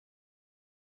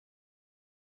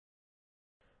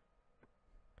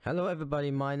Hello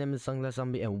everybody, my name is Sunglass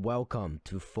Zombie and welcome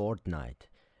to Fortnite.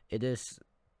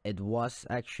 It was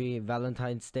actually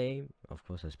Valentine's Day. Of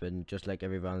course I spent just like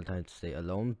every Valentine's Day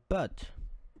alone, but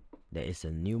there is a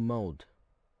new mode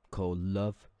called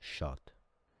Love Shot.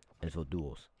 And it's for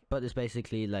duels. But it's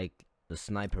basically like the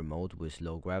sniper mode with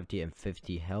low gravity and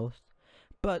 50 health.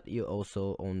 But you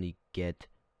also only get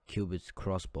Cupid's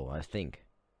crossbow, I think.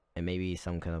 And maybe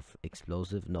some kind of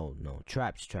explosive. No,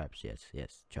 traps, yes,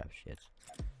 traps, yes.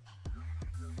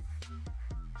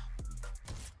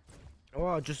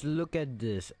 Oh, just look at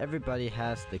this. Everybody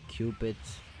has the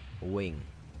Cupid's wing.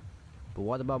 But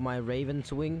what about my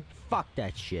Raven's wing? Fuck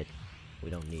that shit. We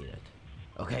don't need it.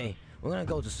 Okay, we're gonna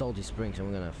go to Salty Springs and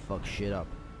we're gonna fuck shit up.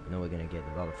 You know, we're gonna get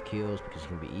a lot of kills because it's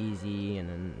gonna be easy. And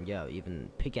then, yeah, even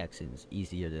pickaxing is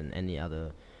easier than any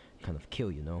other kind of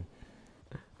kill, you know.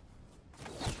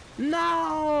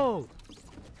 No!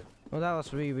 Well, that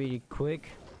was really quick.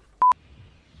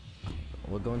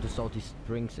 We're going to Salty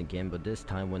Springs again, but this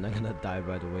time we're not gonna die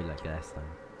right away like last time.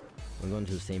 We're going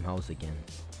to the same house again.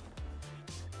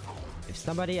 If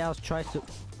somebody else tries to...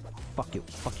 Fuck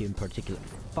you in particular.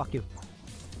 Fuck you.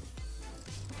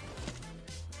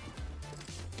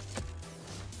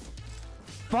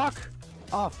 Fuck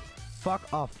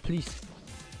off, please.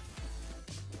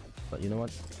 But you know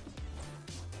what?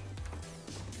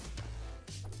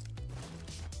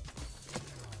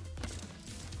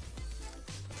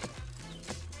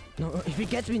 No, if he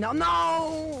gets me now,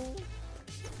 no!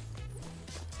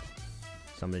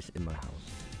 Somebody's in my house.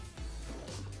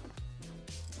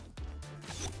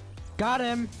 Got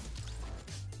him!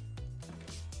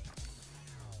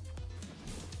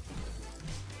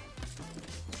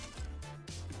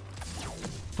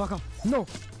 Fuck off! No!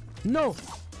 No!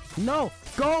 No!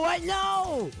 Go away!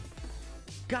 No!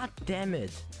 God damn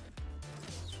it!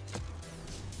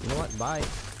 You know what? Bye,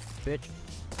 bitch.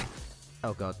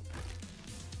 Oh god.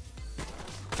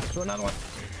 So another one.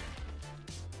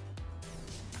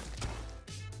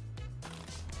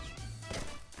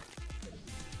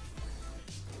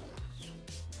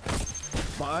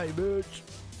 Bye, bitch.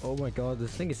 Oh my god,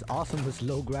 this thing is awesome with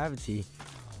low gravity.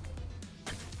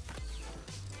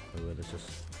 Oh, wait, let's just...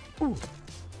 Ooh!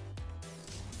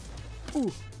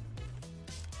 Ooh!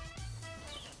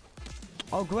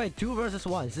 Oh great, 2 versus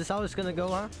 1. Is this how it's gonna go,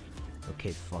 huh?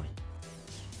 Okay, fine.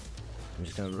 I'm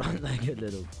just gonna run like a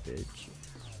little bitch.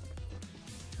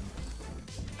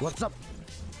 What's up?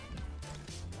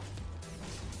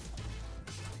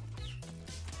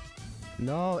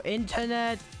 No,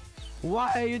 internet!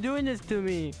 Why are you doing this to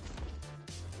me?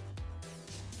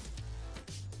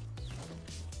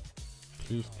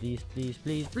 Please, please, please,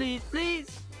 please, please,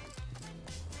 please!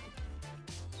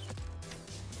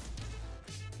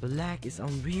 The lag is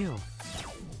unreal.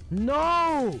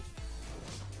 No!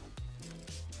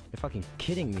 You're fucking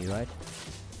kidding me, right?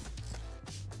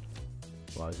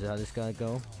 Wow, is that how this gonna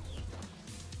go?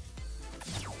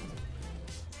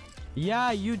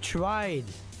 Yeah, you tried!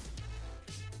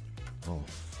 Oh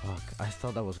fuck, I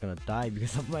thought I was gonna die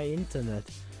because of my internet.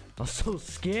 I was so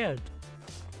scared.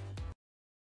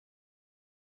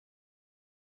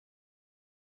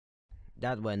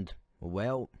 That went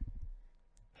well.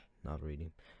 Not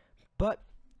really. But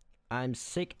I'm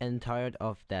sick and tired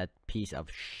of that piece of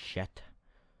shit.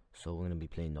 So we're gonna be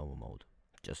playing normal mode.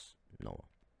 Just normal.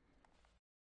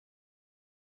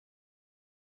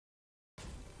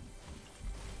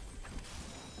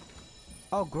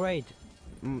 Oh great,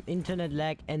 internet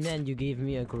lag, and then you give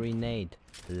me a grenade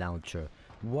launcher.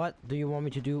 What do you want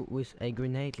me to do with a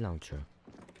grenade launcher?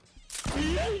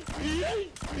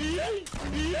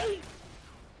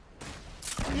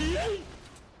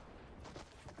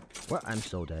 Well, I'm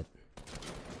so dead.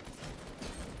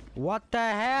 What the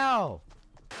hell?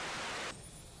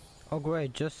 Oh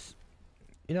great, just...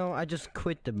 You know, I just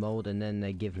quit the mode and then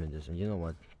they give me this, and you know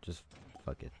what? Just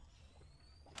fuck it.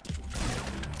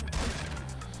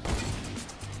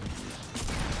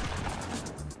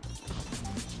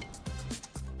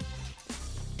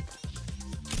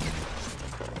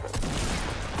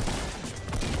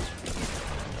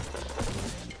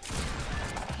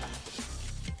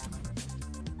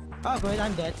 Oh great,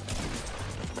 I'm dead.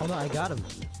 Oh no, I got him.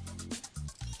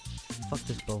 Fuck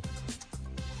this bow.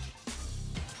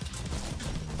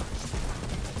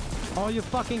 Oh, you're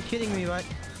fucking kidding me, right?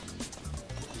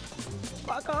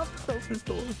 Fuck off, close this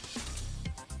door.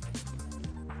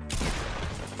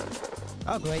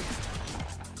 Oh great.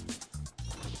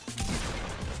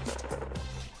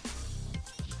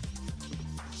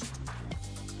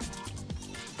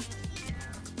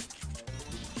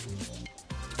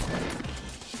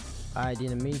 I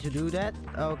didn't mean to do that.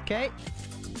 Okay.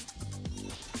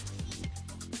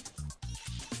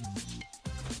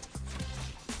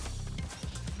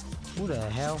 Who the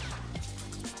hell?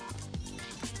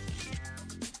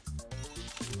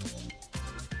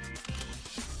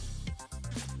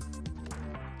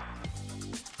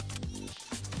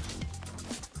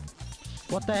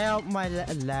 What the hell? My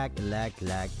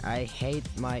lag. I hate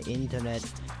my internet.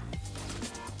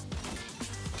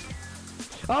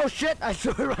 Oh shit! I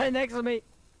saw it right next to me.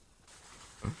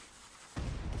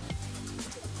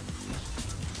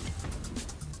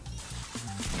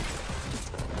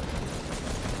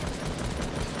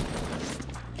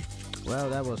 Well,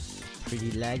 that was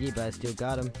pretty laggy, but I still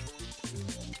got him.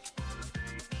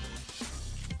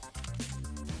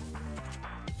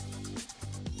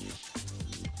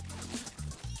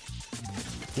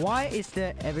 Why is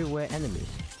there everywhere enemies?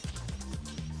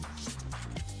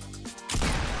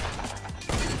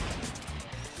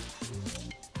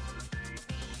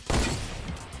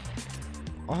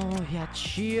 Oh, he had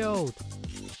shield.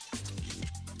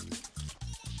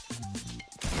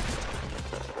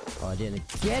 Oh, I didn't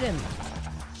get him.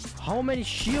 How many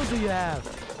shields do you have?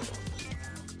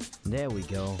 There we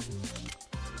go.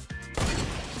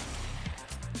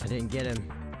 I didn't get him.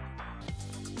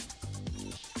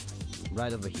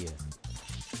 Right over here.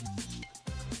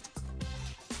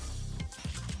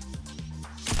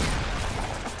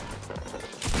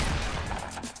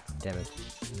 Damn it.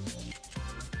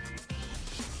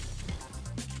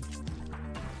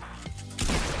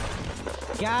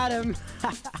 Got him!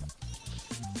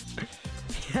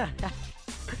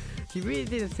 He really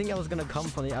didn't think I was gonna come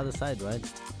from the other side, right?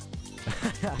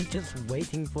 I'm just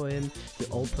waiting for him to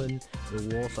open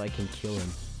the wall so I can kill him.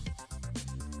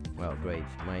 Well, great,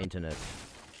 my internet.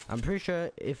 I'm pretty sure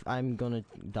if I'm gonna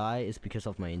die, it's because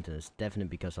of my internet. It's definitely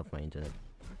because of my internet.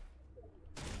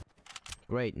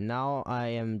 Great, now I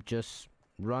am just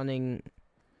running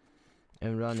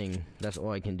and running. That's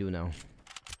all I can do now.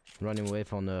 Running away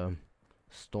from the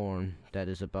storm that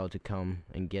is about to come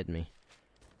and get me.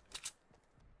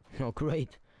 Oh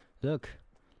great, look,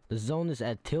 the zone is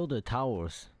at Tilda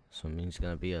Towers, so it means it's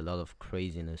gonna be a lot of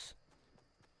craziness,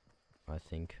 I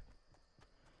think.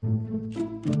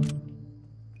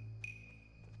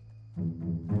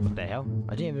 What the hell?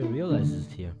 I didn't even realize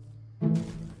it's here.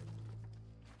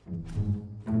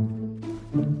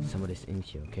 Somebody's in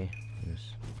here, okay?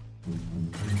 Yes.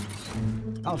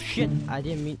 Oh shit, I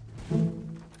didn't mean...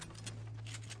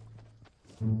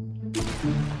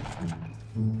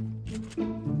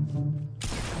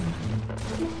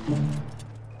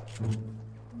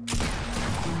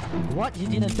 What? He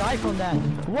didn't die from that?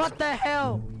 What the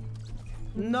hell?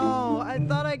 No, I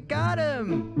thought I got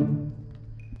him.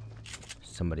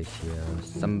 Somebody's here.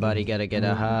 Somebody gotta get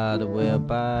a hardware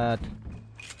bot.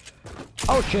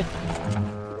 Oh shit.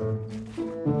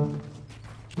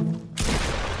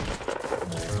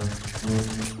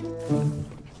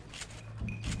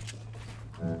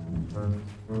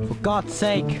 For God's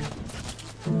sake.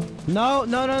 No,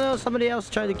 no, no, no. Somebody else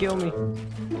tried to kill me.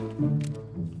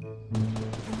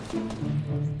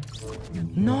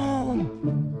 No.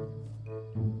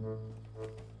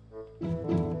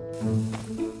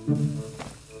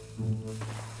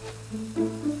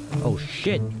 Oh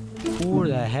shit. Who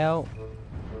the hell?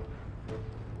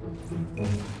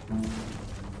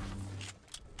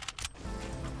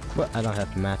 Well, I don't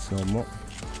have mats no more.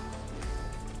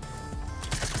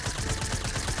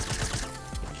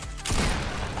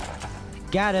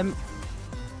 Got him.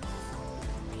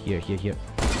 Here, here, here.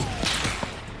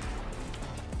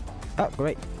 Oh,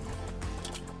 great.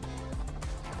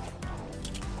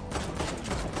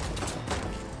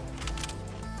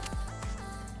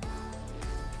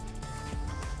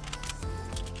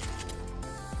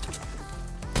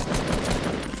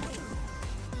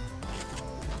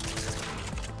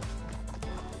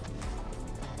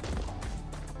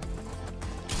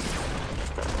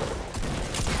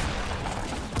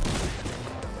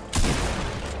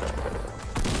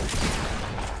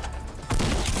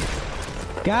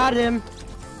 Got him!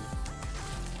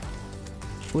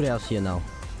 Who else here now?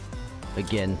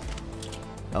 Again.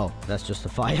 Oh, that's just a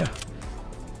fire.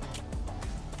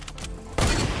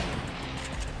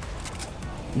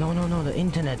 No, no, no, the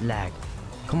internet lag.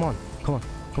 Come on, come on,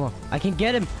 come on. I can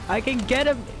get him! I can get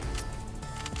him!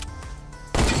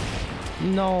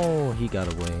 No, he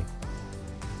got away.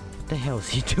 What the hell is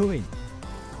he doing?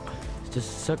 He's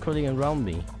just circling around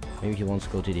me. Maybe he wants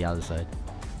to go to the other side.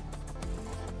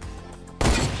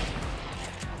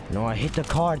 No, I hit the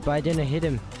card, but I didn't hit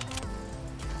him.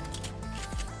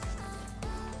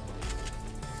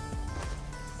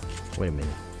 Wait a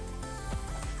minute.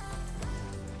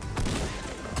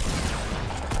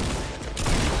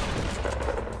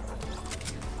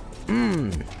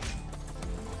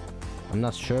 I'm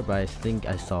not sure, but I think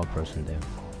I saw a person there.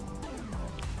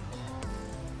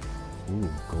 Ooh,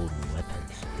 golden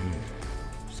weapons.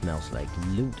 Smells like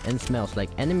loot and smells like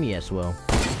enemy as well.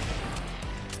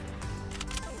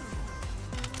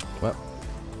 Well.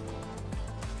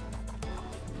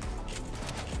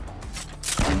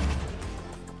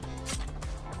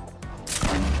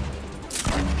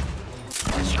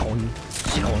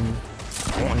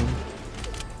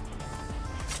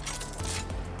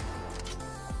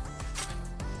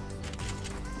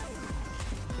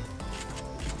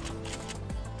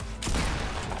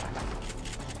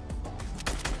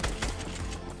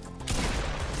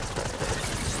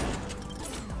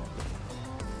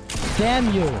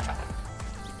 Damn you!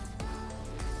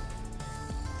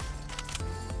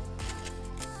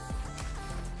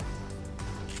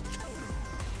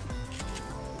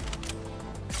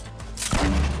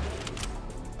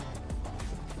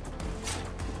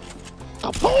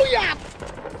 Kapuya!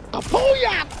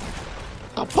 Kapuya!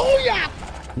 Kapuya!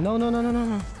 No, no, no, no, no,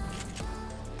 no.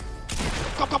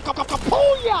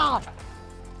 Kapuya!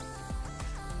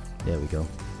 There we go.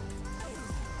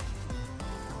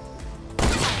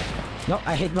 No,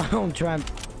 I hit my own tramp.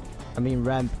 I mean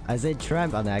ramp. I said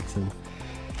tramp on accident.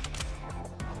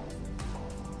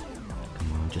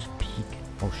 Come on, just peek.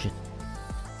 Oh shit.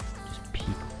 Just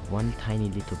peek one tiny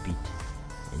little bit.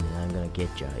 And then I'm gonna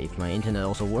get ya. If my internet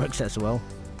also works as well.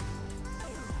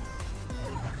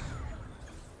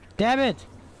 Damn it!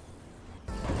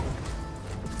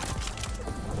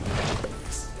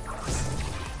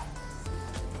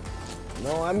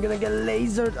 No, I'm gonna get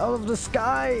lasered out of the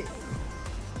sky!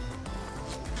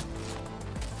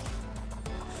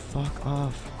 Fuck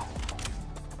off.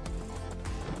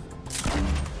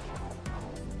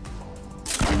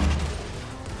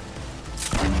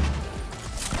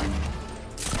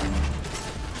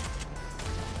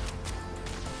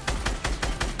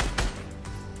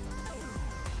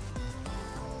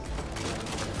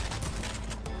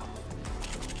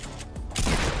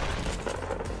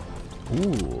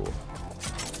 Ooh.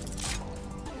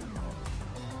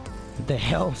 What the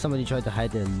hell? Somebody tried to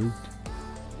hide their loot.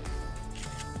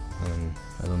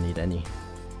 I don't need any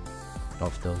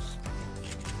of those.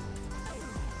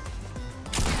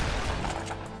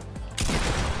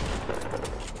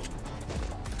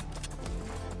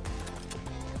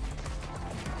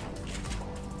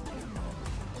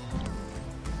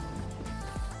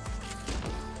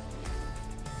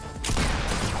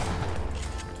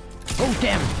 Oh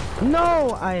damn!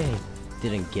 No! I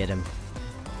didn't get him.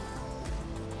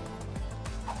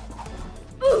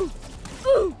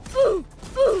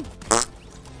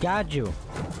 Got you.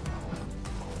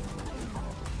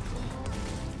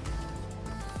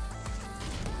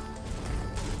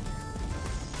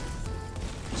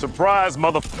 Surprise,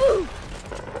 mother.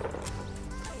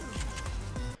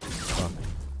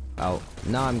 Oh,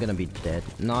 now I'm gonna be dead.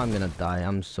 Now I'm gonna die.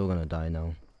 I'm so gonna die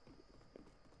now.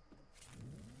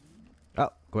 Oh,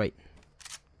 great.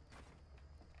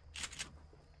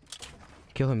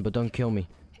 Kill him, but don't kill me.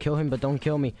 Kill him, but don't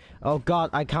kill me. Oh god,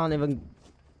 I can't even...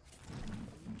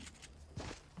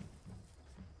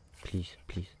 Please,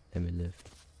 please, let me live.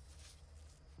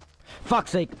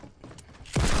 Fuck's sake!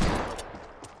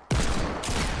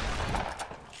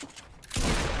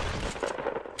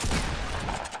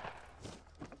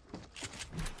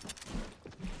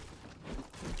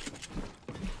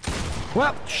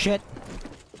 Well, shit.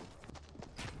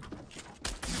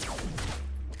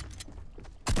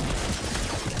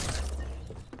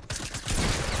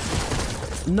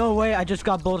 No way, I just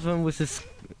got both of them with this...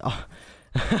 Oh.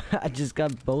 I just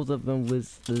got both of them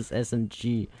with this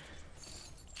SMG.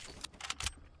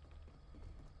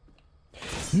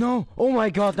 No! Oh my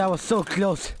god, that was so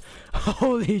close!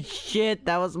 Holy shit,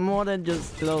 that was more than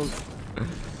just close.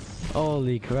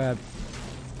 Holy crap.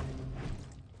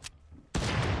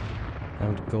 I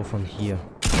want to go from here.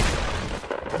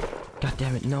 God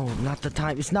damn it, no, not the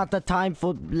time. It's not the time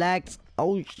for lags.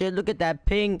 Oh shit, look at that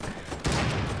ping.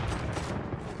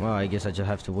 Well, I guess I just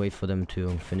have to wait for them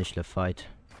to finish the fight.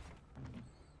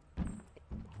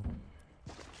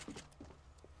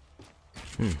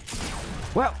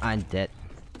 Well, I'm dead.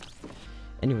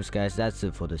 Anyways guys, that's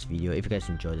it for this video. If you guys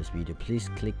enjoyed this video, please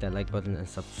click that like button and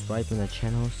subscribe to my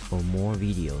channels for more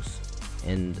videos.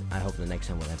 And I hope the next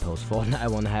time when I post Fortnite I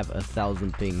want to have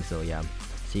 1,000 pings. So yeah,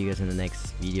 see you guys in the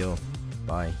next video.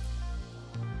 Bye.